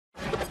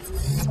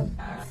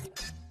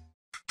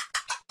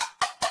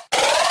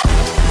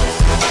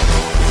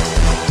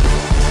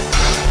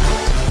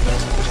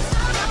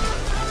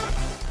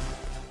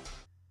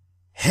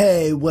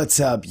Hey, what's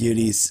up,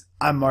 beauties?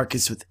 I'm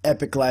Marcus with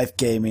Epic Life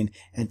Gaming,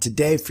 and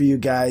today for you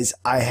guys,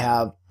 I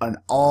have an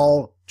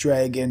all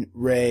Dragon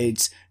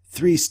Raids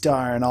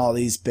 3-star in all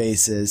these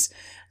bases.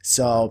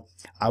 So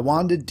I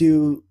wanted to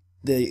do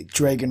the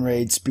Dragon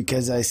Raids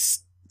because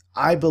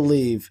I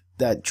believe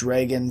that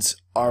dragons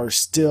are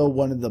still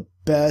one of the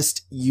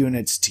best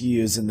units to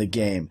use in the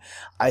game.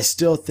 I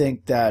still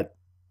think that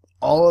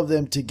all of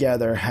them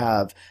together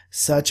have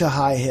such a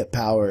high hit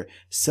power,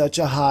 such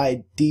a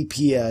high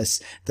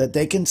DPS, that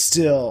they can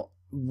still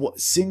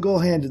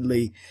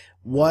single-handedly,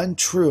 one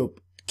troop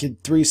can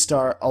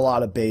 3-star a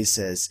lot of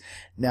bases.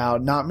 Now,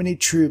 not many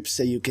troops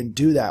that you can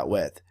do that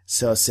with.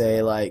 So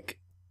say like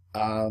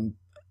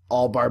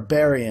all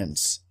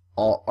Barbarians,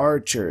 all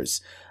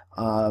Archers,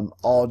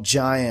 all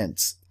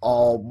Giants,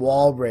 all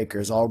Wall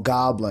Breakers, all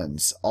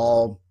Goblins,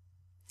 all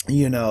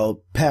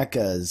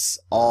P.E.K.K.As,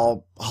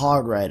 all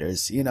Hog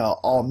Riders,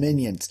 all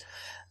minions.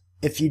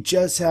 If you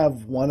just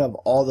have one of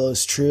all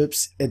those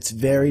troops, it's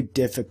very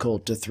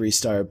difficult to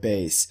 3-star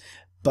base.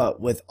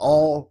 But with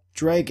all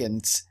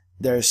dragons,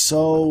 they're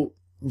so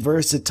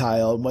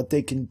versatile in what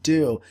they can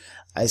do.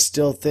 I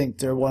still think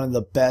they're one of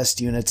the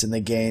best units in the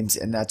games,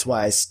 and that's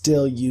why I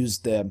still use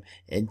them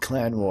in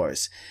Clan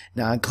Wars.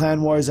 Now, in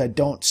Clan Wars, I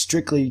don't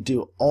strictly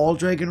do all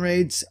Dragon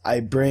Raids.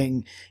 I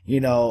bring,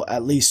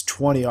 at least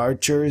 20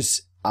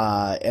 archers,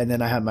 and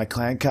then I have my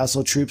clan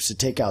castle troops to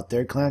take out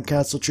their clan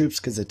castle troops,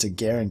 because it's a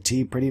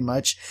guarantee pretty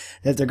much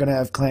that they're going to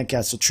have clan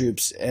castle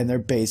troops in their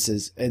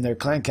bases in their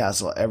clan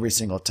castle every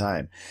single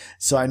time.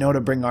 So I know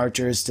to bring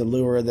archers to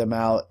lure them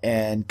out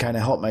and kind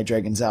of help my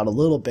dragons out a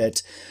little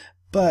bit.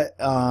 But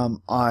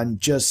on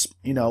just,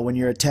 when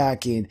you're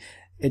attacking,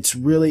 it's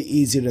really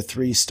easy to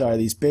 3-star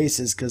these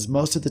bases, because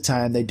most of the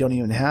time they don't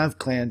even have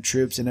clan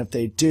troops, and if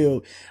they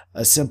do,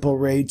 a simple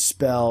raid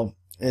spell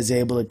is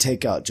able to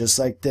take out just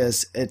like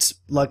this. It's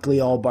luckily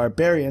all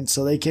barbarians,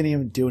 so they can't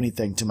even do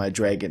anything to my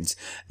dragons.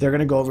 They're going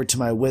to go over to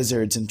my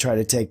wizards and try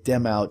to take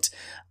them out,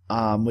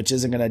 which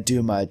isn't going to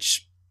do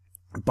much.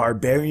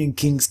 Barbarian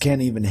Kings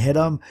can't even hit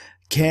them.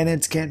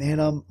 Cannons can't hit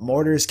them.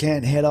 Mortars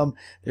can't hit them.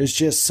 There's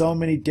just so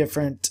many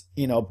different,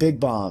 big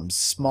bombs,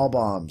 small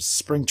bombs,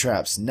 spring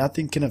traps.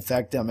 Nothing can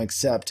affect them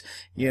except,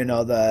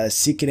 the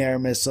Seek and Air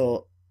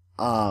missile,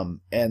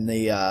 and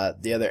the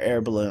other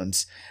air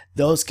balloons.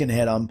 Those can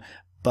hit them.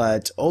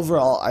 But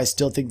overall, I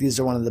still think these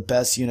are one of the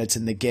best units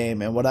in the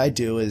game. And what I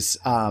do is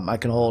I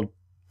can hold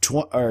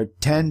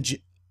 10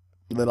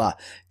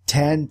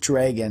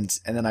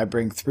 dragons, and then I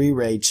bring 3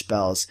 rage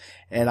spells,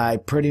 and I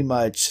pretty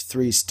much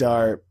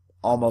 3-star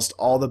almost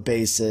all the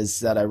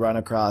bases that I run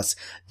across.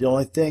 The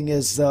only thing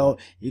is, though,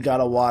 you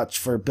gotta watch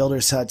for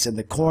builders huts in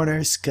the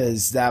corners,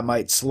 because that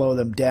might slow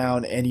them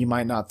down and you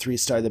might not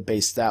 3-star the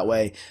base that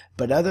way.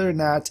 But other than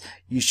that,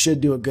 you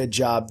should do a good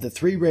job. The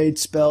 3 rage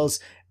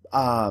spells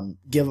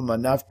give them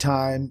enough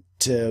time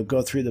to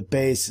go through the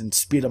base and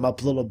speed them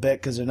up a little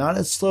bit, because they're not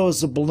as slow as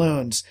the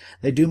balloons.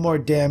 They do more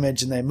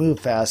damage and they move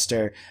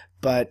faster,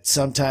 but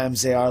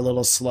sometimes they are a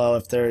little slow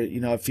if they're,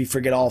 if you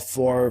forget all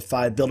 4 or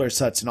 5 builder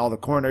huts in all the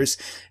corners.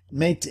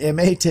 It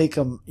may take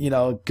them,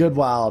 a good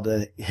while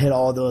to hit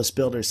all those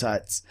builder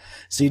huts.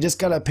 So you just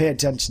gotta pay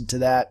attention to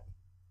that.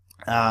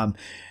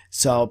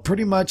 So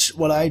pretty much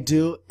what I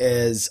do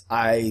is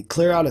I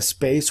clear out a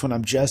space when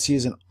I'm just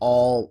using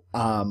all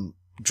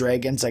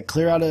dragons. I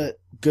clear out a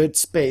good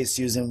space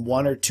using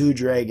 1 or 2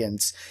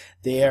 dragons,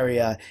 the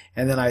area,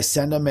 and then I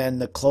send them in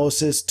the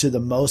closest to the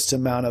most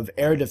amount of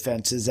air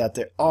defenses that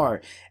there are.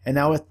 And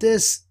now with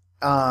this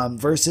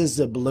versus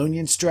the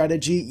Balloonian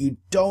strategy, you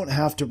don't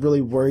have to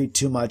really worry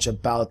too much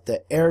about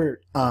the air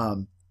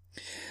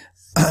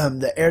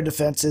the air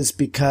defenses,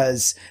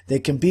 because they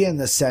can be in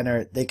the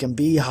center, they can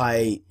be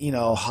high,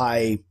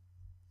 high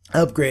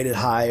upgraded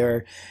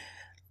higher,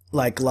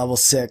 like level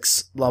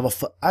 6, level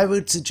 5. I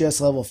would suggest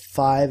level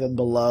 5 and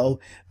below,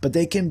 but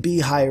they can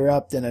be higher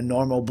up than a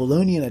normal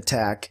Balloonian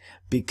attack,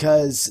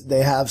 because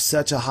they have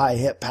such a high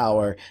hit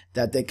power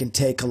that they can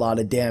take a lot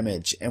of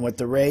damage. And with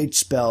the rage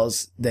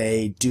spells,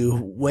 they do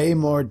way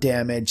more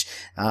damage.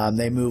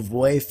 They move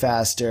way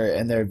faster,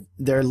 and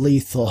they're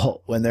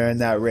lethal when they're in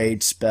that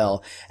rage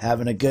spell,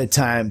 having a good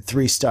time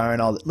 3-star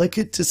and all that. Look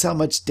at just how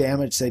much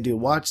damage they do.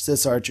 Watch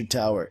this Archer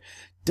Tower.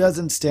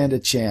 Doesn't stand a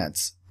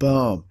chance.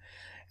 Boom.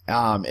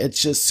 It's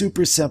just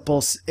super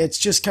simple. It's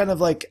just kind of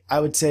like,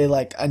 I would say,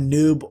 like a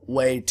noob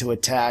way to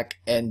attack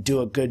and do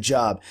a good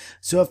job.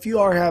 So if you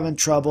are having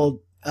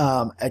trouble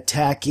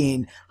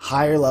attacking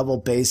higher level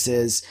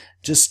bases,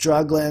 just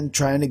struggling,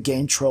 trying to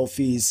gain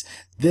trophies,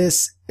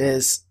 this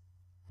is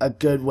a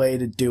good way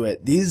to do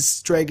it.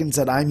 These dragons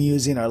that I'm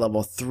using are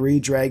level 3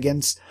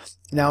 dragons.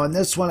 Now in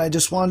this one, I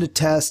just wanted to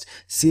test,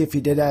 see if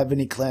he did have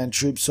any clan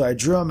troops. So I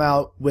drew him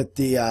out with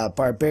the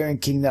Barbarian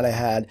King that I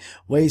had,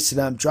 wasted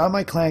him, draw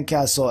my clan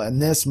castle,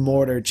 and this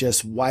mortar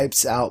just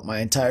wipes out my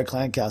entire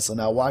clan castle.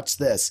 Now watch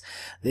this.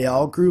 They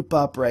all group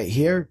up right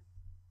here.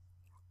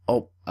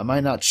 Oh, I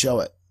might not show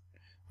it.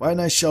 Why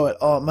didn't I show it?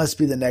 Oh, it must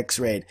be the next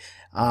raid.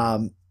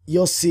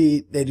 You'll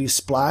see they do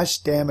splash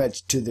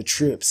damage to the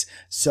troops.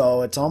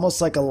 So it's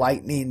almost like a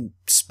lightning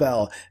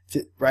spell.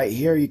 Right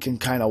here, you can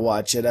kind of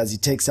watch it as he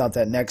takes out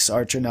that next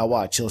archer. Now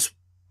watch, he'll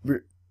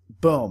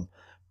boom,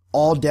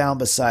 all down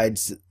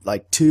besides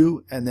like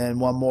 2, and then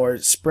one more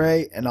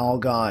spray and all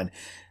gone.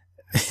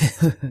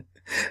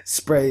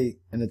 Spray,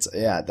 and it's,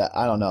 yeah, that,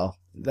 I don't know.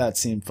 That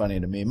seemed funny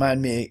to me.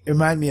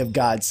 Remind me of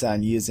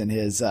Godson using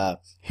his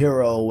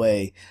hero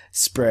away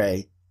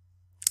spray.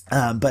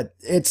 But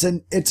it's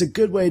a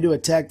good way to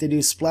attack. They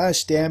do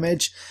splash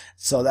damage,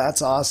 so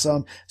that's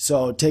awesome.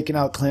 So taking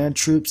out clan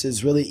troops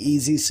is really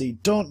easy, so you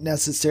don't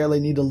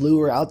necessarily need to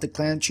lure out the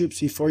clan troops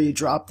before you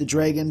drop the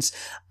dragons.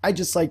 I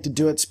just like to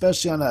do it,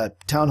 especially on a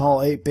Town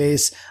Hall 8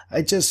 base.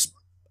 I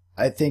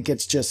think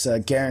it's just a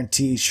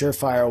guarantee,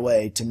 surefire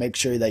way to make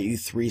sure that you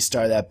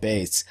 3-star that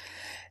base.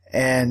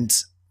 And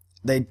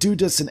they do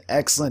just an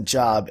excellent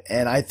job,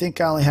 and I think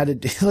I only had to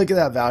do, look at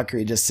that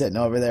Valkyrie just sitting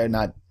over there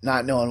not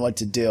knowing what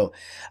to do.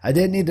 I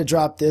didn't need to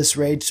drop this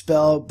rage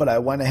spell, but I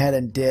went ahead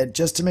and did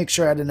just to make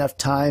sure I had enough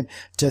time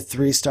to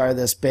 3-star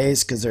this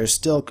base, because there's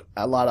still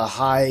a lot of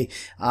high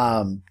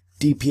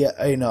DP,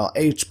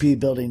 HP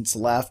buildings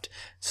left.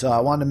 So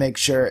I wanted to make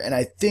sure, and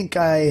I think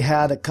I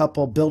had a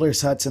couple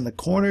builders huts in the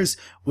corners,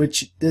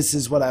 which this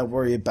is what I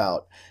worry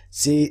about.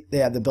 See, they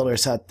have the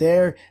builder's hut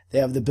there, they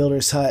have the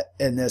builder's hut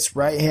in this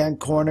right hand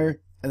corner,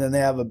 and then they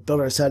have a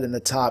builder's hut in the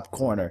top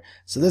corner.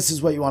 So this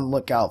is what you want to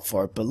look out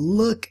for. But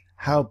look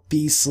how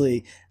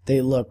beastly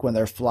they look when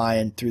they're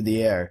flying through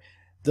the air.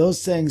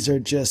 Those things are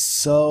just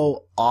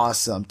so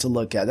awesome to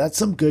look at. That's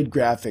some good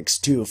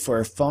graphics too. For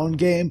a phone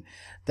game,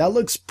 that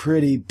looks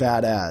pretty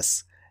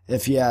badass,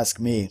 if you ask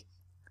me.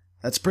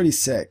 That's pretty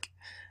sick.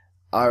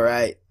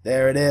 Alright,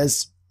 there it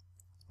is.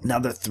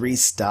 Another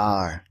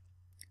 3-star.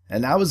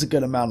 And that was a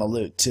good amount of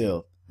loot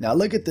too. Now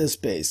look at this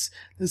base.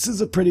 This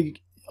is a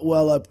pretty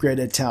well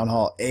upgraded Town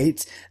Hall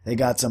 8. They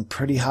got some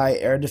pretty high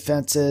air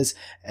defenses,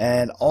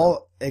 and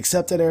all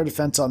except that air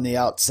defense on the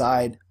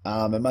outside.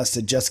 It must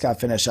have just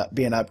got finished up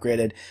being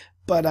upgraded.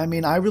 But I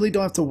mean, I really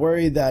don't have to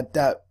worry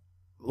that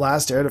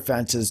last air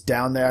defense is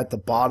down there at the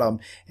bottom,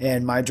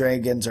 and my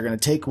dragons are going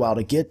to take a while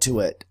to get to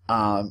it.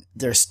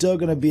 They're still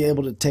going to be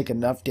able to take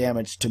enough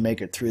damage to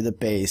make it through the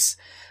base.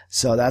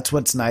 So that's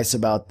what's nice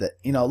about that.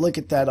 Look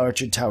at that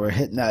archer tower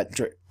hitting that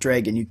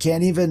dragon. You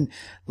can't even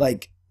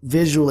like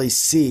visually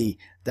see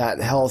that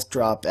health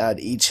drop at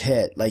each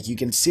hit. Like you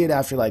can see it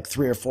after like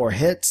 3 or 4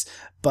 hits,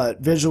 but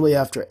visually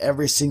after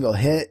every single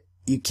hit,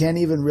 you can't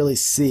even really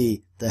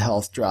see the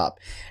health drop.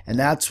 And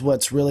that's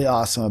what's really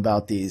awesome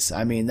about these.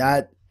 I mean,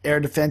 that air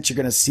defense, you're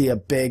going to see a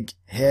big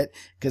hit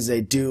because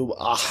they do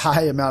a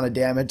high amount of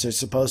damage. They're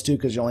supposed to,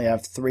 because you only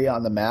have 3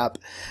 on the map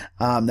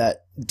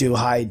that do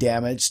high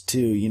damage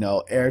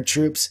to, air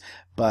troops.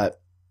 But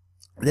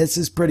this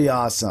is pretty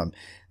awesome.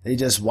 They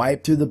just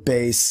wipe through the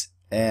base,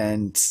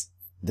 and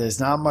there's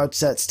not much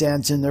that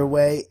stands in their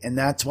way. And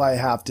that's why I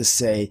have to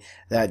say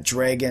that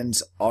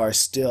dragons are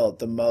still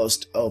the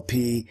most OP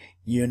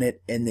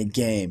unit in the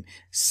game.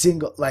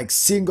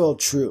 Single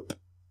troop.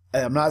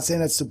 I'm not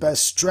saying that's the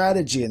best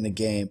strategy in the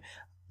game.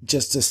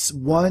 Just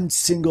one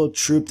single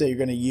troop that you're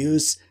going to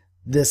use,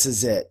 this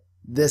is it.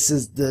 This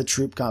is the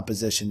troop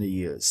composition to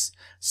use.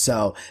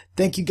 So,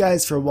 thank you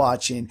guys for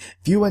watching.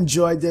 If you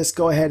enjoyed this,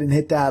 go ahead and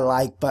hit that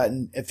like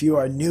button. If you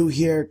are new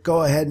here,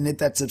 go ahead and hit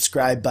that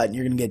subscribe button.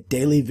 You're going to get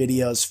daily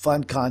videos,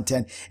 fun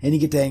content, and you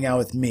get to hang out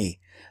with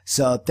me.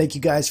 So, thank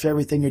you guys for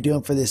everything you're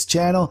doing for this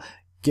channel.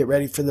 Get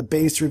ready for the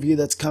base review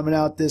that's coming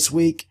out this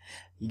week.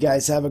 You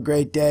guys have a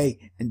great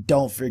day, and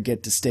don't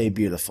forget to stay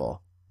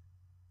beautiful.